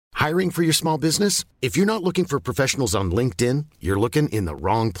Hiring for your small business? If you're not looking for professionals on LinkedIn, you're looking in the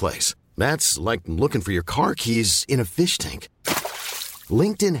wrong place. That's like looking for your car keys in a fish tank.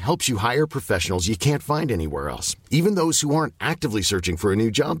 LinkedIn helps you hire professionals you can't find anywhere else, even those who aren't actively searching for a new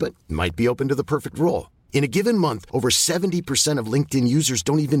job but might be open to the perfect role. In a given month, over 70% of LinkedIn users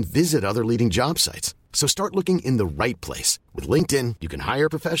don't even visit other leading job sites. So start looking in the right place. With LinkedIn, you can hire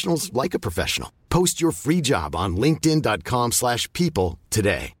professionals like a professional. Post your free job on linkedin.com/people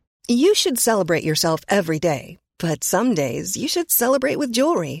today. You should celebrate yourself every day, but some days you should celebrate with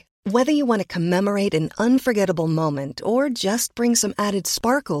jewelry. Whether you want to commemorate an unforgettable moment or just bring some added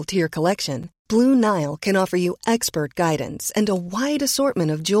sparkle to your collection, Blue Nile can offer you expert guidance and a wide assortment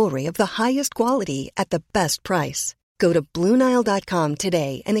of jewelry of the highest quality at the best price. Go to BlueNile.com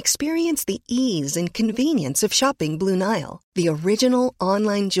today and experience the ease and convenience of shopping Blue Nile, the original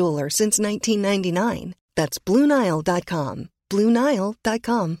online jeweler since 1999. That's BlueNile.com.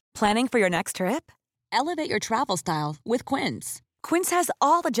 BlueNile.com. Planning for your next trip? Elevate your travel style with Quince. Quince has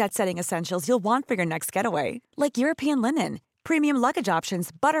all the jet-setting essentials you'll want for your next getaway, like European linen, premium luggage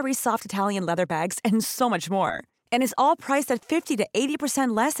options, buttery soft Italian leather bags, and so much more. And is all priced at 50 to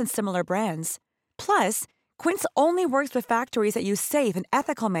 80% less than similar brands. Plus, Quince only works with factories that use safe and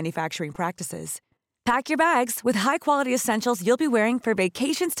ethical manufacturing practices. Pack your bags with high-quality essentials you'll be wearing for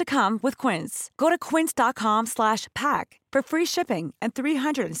vacations to come with Quince. Go to quince.com/pack for free shipping and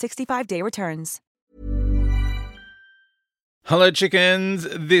 365-day returns. Hello, chickens.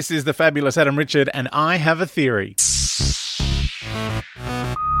 This is the fabulous Adam Richard, and I have a theory.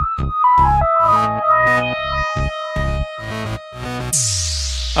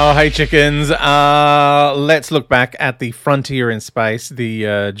 Oh, hey, chickens. Let's look back at the Frontier in Space,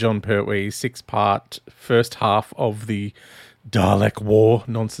 the John Pertwee 6-part first half of the Dalek War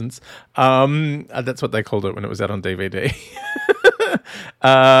nonsense. That's what they called it when it was out on DVD.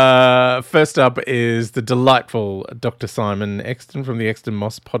 First up is the delightful Dr. Simon Exton from the Exton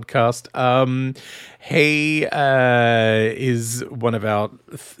Moss podcast. He is one of our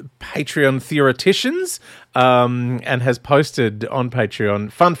Patreon theoreticians and has posted on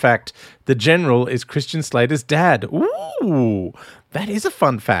Patreon, fun fact, the General is Christian Slater's dad. Ooh, that is a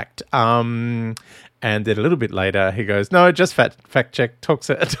fun fact. And then a little bit later, he goes, no, just fact check.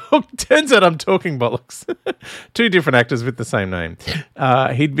 Turns out I'm talking bollocks. Two different actors with the same name.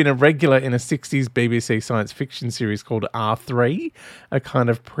 He'd been a regular in a 60s BBC science fiction series called R3, a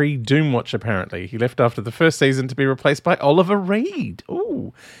kind of pre-Doomwatch, apparently. He left after the first season to be replaced by Oliver Reed.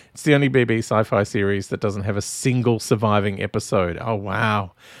 Ooh, it's the only BBC sci-fi series that doesn't have a single surviving episode. Oh,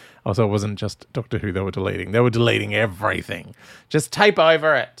 wow. Also, it wasn't just Doctor Who they were deleting. They were deleting everything. Just tape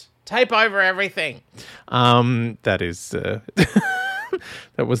over it. Tape over everything. That is, that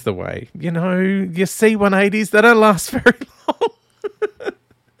was the way. You know, your C-180s, they don't last very long.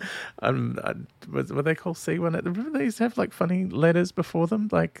 What they call C-180? Remember they used to have like funny letters before them,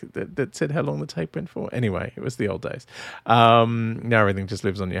 like that said how long the tape went for? Anyway, it was the old days. Now everything just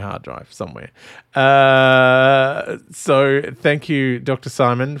lives on your hard drive somewhere. So thank you, Dr.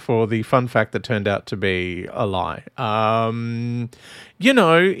 Simon, for the fun fact that turned out to be a lie. You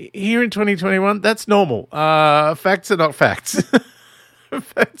know, here in 2021, that's normal. Facts are not facts.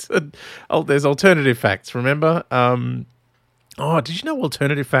 There's alternative facts, remember? Did you know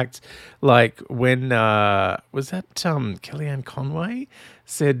alternative facts? Like when, was that Kellyanne Conway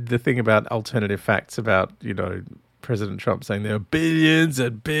said the thing about alternative facts about, you know, President Trump saying there are billions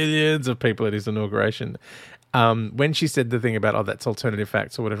and billions of people at his inauguration. When she said the thing about, that's alternative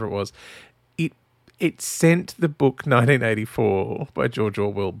facts or whatever it was, it sent the book 1984 by George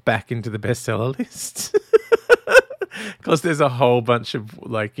Orwell back into the bestseller list. Because there's a whole bunch of,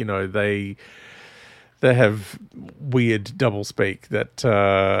 like, you know, they have weird doublespeak that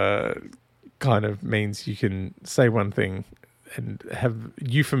kind of means you can say one thing and have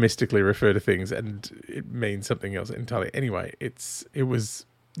euphemistically refer to things and it means something else entirely. Anyway, it was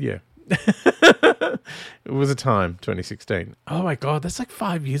it was a time, 2016. Oh my God, that's like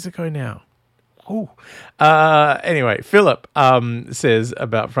 5 years ago now. Oh, anyway, Philip says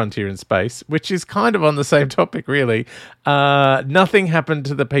about Frontier in Space, which is kind of on the same topic, really. Nothing happened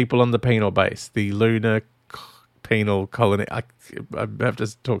to the people on the penal base, the lunar penal colony. I have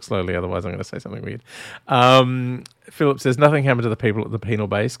to talk slowly, otherwise I'm going to say something weird. Philip says nothing happened to the people at the penal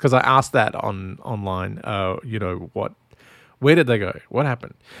base, because I asked that online. You know what? Where did they go? What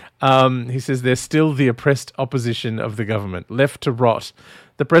happened? He says they're still the oppressed opposition of the government, left to rot.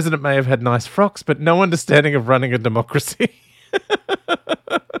 The president may have had nice frocks, but no understanding of running a democracy.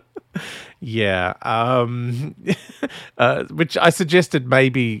 Yeah. Which I suggested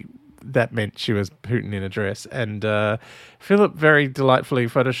maybe that meant she was Putin in a dress. And Philip very delightfully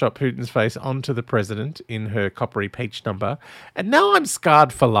photoshopped Putin's face onto the president in her coppery peach number. And now I'm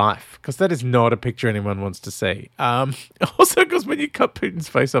scarred for life because that is not a picture anyone wants to see. Also, because when you cut Putin's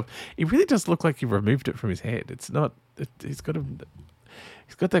face off, it really does look like you removed it from his head. It's not. He's got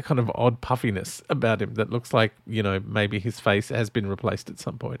that kind of odd puffiness about him that looks like, maybe his face has been replaced at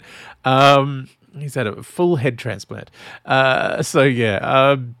some point. He's had a full head transplant. It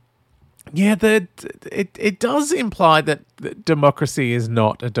does imply that democracy is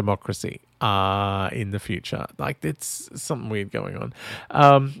not a democracy in the future. Like, it's something weird going on.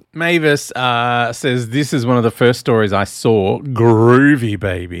 Mavis says, this is one of the first stories I saw. Groovy,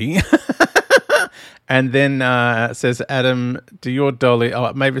 baby. And then says, Adam, do your dolly...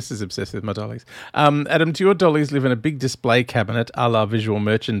 Oh, Mavis is obsessed with my dollies. Adam, do your dollies live in a big display cabinet a la visual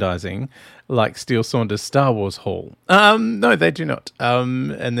merchandising like Steele Saunders' Star Wars Hall? No, they do not.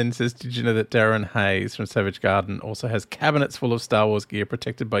 And then says, did you know that Darren Hayes from Savage Garden also has cabinets full of Star Wars gear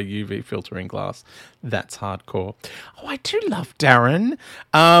protected by UV filtering glass? That's hardcore. Oh, I do love Darren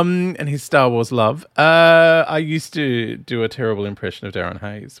and his Star Wars love. I used to do a terrible impression of Darren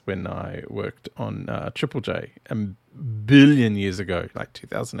Hayes when I worked on Triple J a billion years ago, like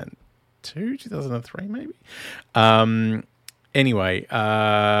 2002, 2003 maybe. Anyway,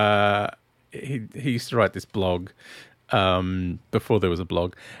 he used to write this blog before there was a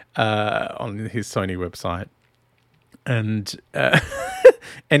blog on his Sony website. And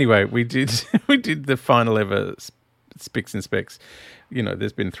anyway, we did the final ever Spics and Specs.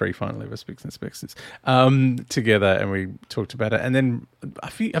 There's been 3 final ever Spics and Specs together, and we talked about it. And then a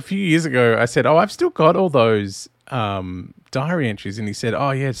few years ago, I said, "Oh, I've still got all those diary entries," and he said,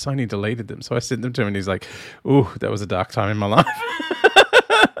 "Oh yeah, Sony deleted them." So I sent them to him, and he's like, "Ooh, that was a dark time in my life."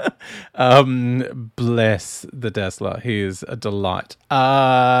 Bless the Dazzler. He is a delight.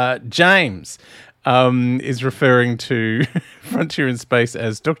 James is referring to Frontier in Space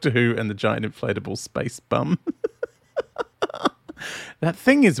as Doctor Who and the giant inflatable space bum. That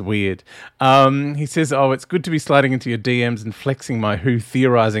thing is weird. He says, "Oh, it's good to be sliding into your DMs and flexing my Who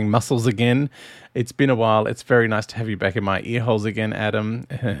theorizing muscles again. It's been a while. It's very nice to have you back in my ear holes again, Adam."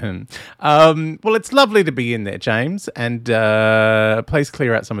 Well, it's lovely to be in there, James, and please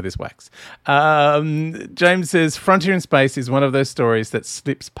clear out some of this wax. James says, "Frontier in Space is one of those stories that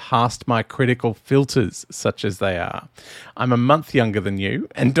slips past my critical filters, such as they are. I'm a month younger than you,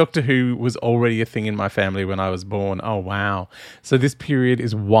 and Doctor Who was already a thing in my family when I was born. Oh, wow. So this period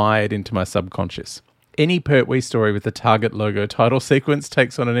is wired into my subconscious. Any Pertwee story with the Target logo title sequence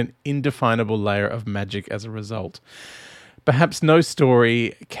takes on an indefinable layer of magic as a result. Perhaps no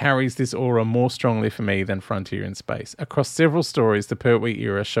story carries this aura more strongly for me than Frontier in Space. Across several stories, the Pertwee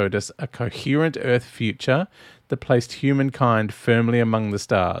era showed us a coherent Earth future that placed humankind firmly among the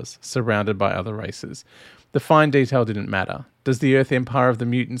stars, surrounded by other races. The fine detail didn't matter. Does the Earth Empire of the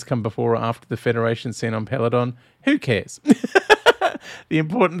mutants come before or after the Federation scene on Peladon? Who cares? The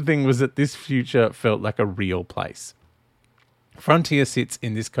important thing was that this future felt like a real place. Frontier sits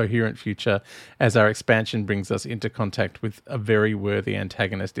in this coherent future as our expansion brings us into contact with a very worthy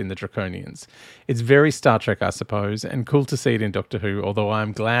antagonist in the Draconians. It's very Star Trek, I suppose, and cool to see it in Doctor Who, although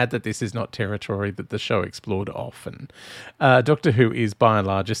I'm glad that this is not territory that the show explored often. Doctor Who is, by and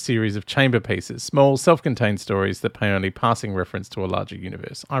large, a series of chamber pieces, small, self-contained stories that pay only passing reference to a larger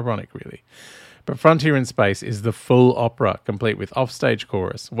universe. Ironic, really. But Frontier in Space is the full opera, complete with offstage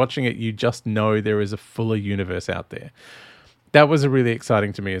chorus. Watching it, you just know there is a fuller universe out there. That was really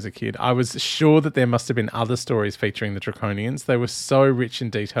exciting to me as a kid. I was sure that there must have been other stories featuring the Draconians. They were so rich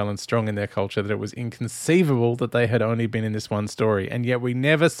in detail and strong in their culture that it was inconceivable that they had only been in this one story, and yet we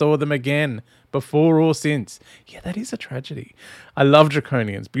never saw them again, before or since. Yeah, that is a tragedy. I love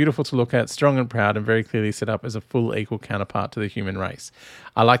Draconians, beautiful to look at, strong and proud, and very clearly set up as a full equal counterpart to the human race.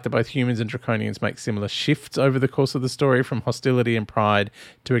 I like that both humans and Draconians make similar shifts over the course of the story, from hostility and pride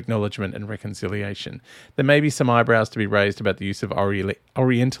to acknowledgement and reconciliation. There may be some eyebrows to be raised about the use of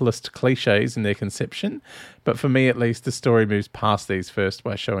Orientalist cliches in their conception, but for me at least, the story moves past these first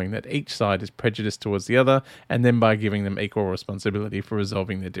by showing that each side is prejudiced towards the other, and then by giving them equal responsibility for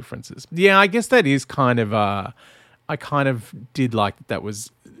resolving their differences. Yeah, I guess that is kind of I kind of did like that was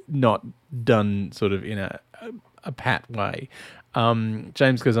not done sort of in a pat way.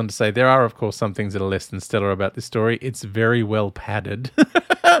 James goes on to say, there are, of course, some things that are less than stellar about this story. It's very well padded.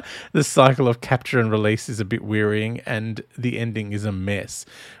 The cycle of capture and release is a bit wearying, and the ending is a mess,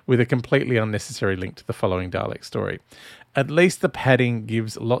 with a completely unnecessary link to the following Dalek story. At least the padding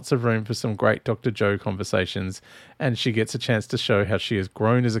gives lots of room for some great Dr. Joe conversations, and she gets a chance to show how she has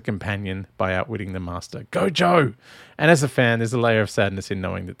grown as a companion by outwitting the Master. Go, Joe! And as a fan, there's a layer of sadness in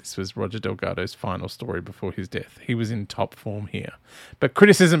knowing that this was Roger Delgado's final story before his death. He was in top form here. But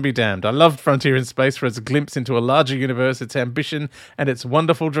criticism be damned. I loved Frontier in Space for its glimpse into a larger universe, its ambition, and its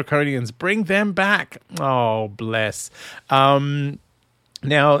wonderful Draconians. Bring them back! Oh, bless. Now,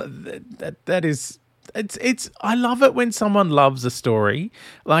 that is... It's. I love it when someone loves a story.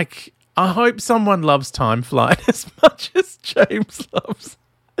 Like, I hope someone loves Time Flight as much as James loves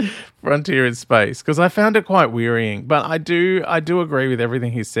Frontier in Space, because I found it quite wearying. But I do agree with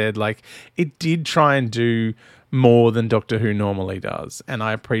everything he said. Like, it did try and do more than Doctor Who normally does, and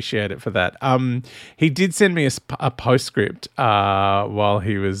I appreciate it for that. He did send me a postscript while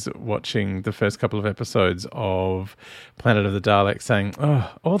he was watching the first couple of episodes of Planet of the Daleks, saying, "Oh,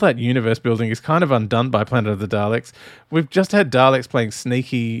 all that universe building is kind of undone by Planet of the Daleks. We've just had Daleks playing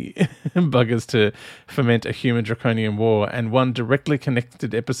sneaky buggers to foment a human draconian war, and one directly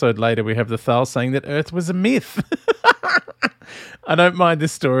connected episode later, we have the Thal saying that Earth was a myth." I don't mind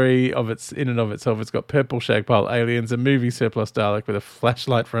this story of its in and of itself. It's got purple shagpile aliens, a movie surplus Dalek with a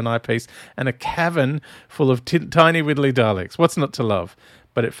flashlight for an eyepiece, and a cavern full of tiny widdly Daleks. What's not to love?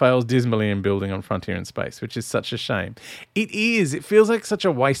 But it fails dismally in building on Frontier in Space, which is such a shame. It is. It feels like such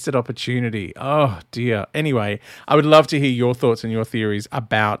a wasted opportunity. Oh, dear. Anyway, I would love to hear your thoughts and your theories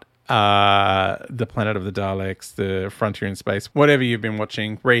about the Planet of the Daleks, the Frontier in Space, whatever you've been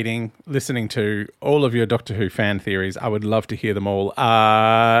watching, reading, listening to, all of your Doctor Who fan theories. I would love to hear them all.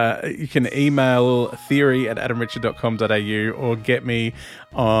 You can email theory@adamrichard.com.au or get me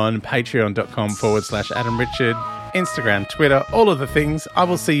on patreon.com/AdamRichard, Instagram, Twitter, all of the things. I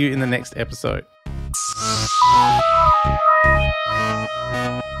will see you in the next episode.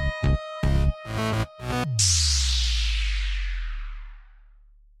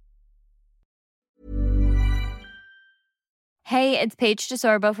 Hey, it's Paige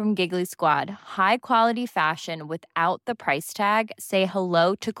DeSorbo from Giggly Squad. High quality fashion without the price tag. Say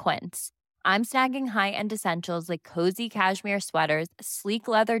hello to Quince. I'm snagging high-end essentials like cozy cashmere sweaters, sleek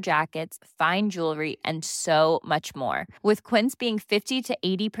leather jackets, fine jewelry, and so much more. With Quince being 50 to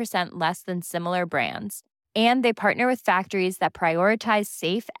 80% less than similar brands. And they partner with factories that prioritize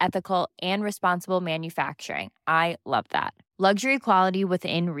safe, ethical, and responsible manufacturing. I love that. Luxury quality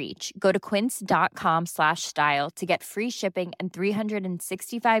within reach. Go to quince.com/style to get free shipping and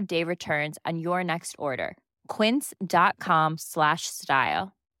 365-day returns on your next order.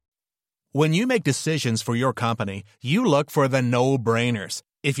 Quince.com/style. When you make decisions for your company, you look for the no-brainers.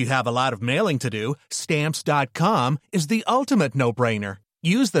 If you have a lot of mailing to do, Stamps.com is the ultimate no-brainer.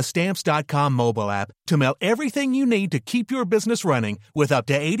 Use the Stamps.com mobile app to mail everything you need to keep your business running with up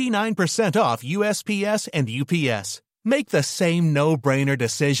to 89% off USPS and UPS. Make the same no-brainer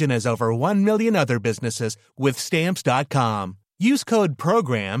decision as over 1 million other businesses with Stamps.com. Use code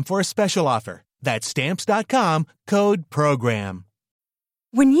PROGRAM for a special offer. That's Stamps.com, code PROGRAM.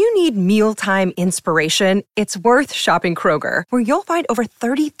 When you need mealtime inspiration, it's worth shopping Kroger, where you'll find over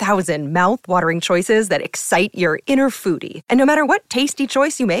 30,000 mouth-watering choices that excite your inner foodie. And no matter what tasty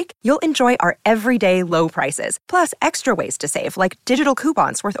choice you make, you'll enjoy our everyday low prices, plus extra ways to save, like digital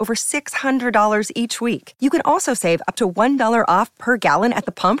coupons worth over $600 each week. You can also save up to $1 off per gallon at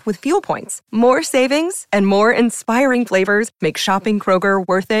the pump with fuel points. More savings and more inspiring flavors make shopping Kroger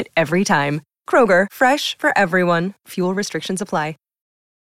worth it every time. Kroger, fresh for everyone. Fuel restrictions apply.